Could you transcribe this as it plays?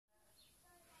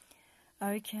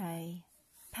Okay,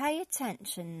 pay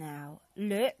attention now.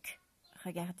 Look,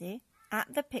 regardez,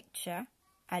 at the picture,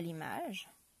 à l'image.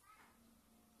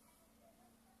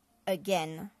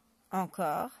 Again,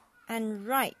 encore, and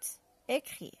write,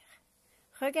 écrire.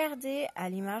 Regardez à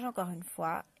l'image encore une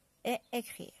fois et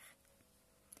écrire.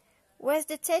 Where's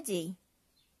the teddy?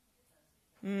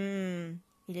 Il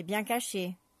est bien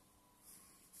caché.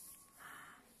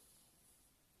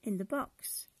 In the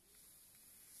box.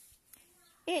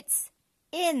 It's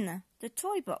in the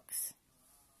toy box.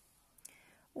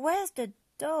 Where's the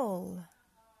doll?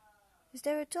 Is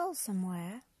there a doll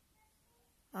somewhere?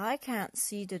 I can't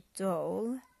see the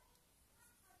doll.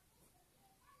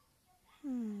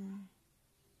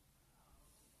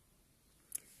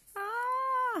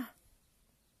 Ah!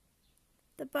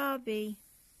 The Barbie.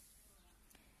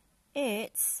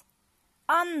 It's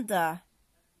under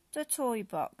the toy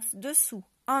box. Dessous.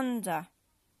 Under.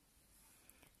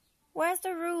 Where's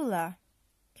the ruler?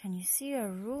 Can you see a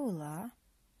ruler?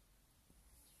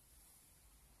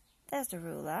 There's the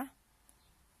ruler.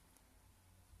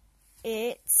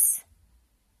 It's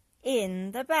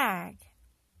in the bag.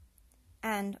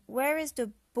 And where is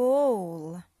the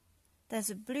ball? There's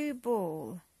a blue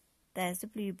ball. There's the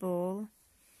blue ball.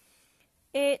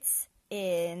 It's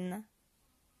in...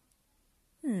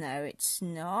 No, it's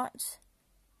not.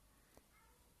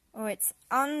 Oh, it's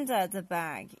under the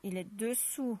bag. Il est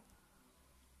dessous.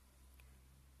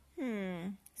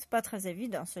 C'est pas très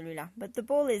évident celui-là. But the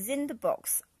ball is in the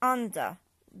box, under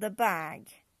the bag.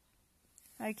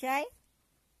 Okay?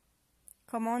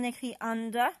 Comment on écrit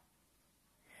under?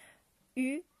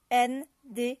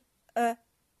 U-N-D-E-R.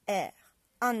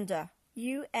 Under.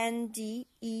 U-N-D-E-R.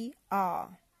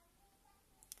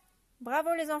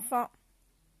 Bravo les enfants!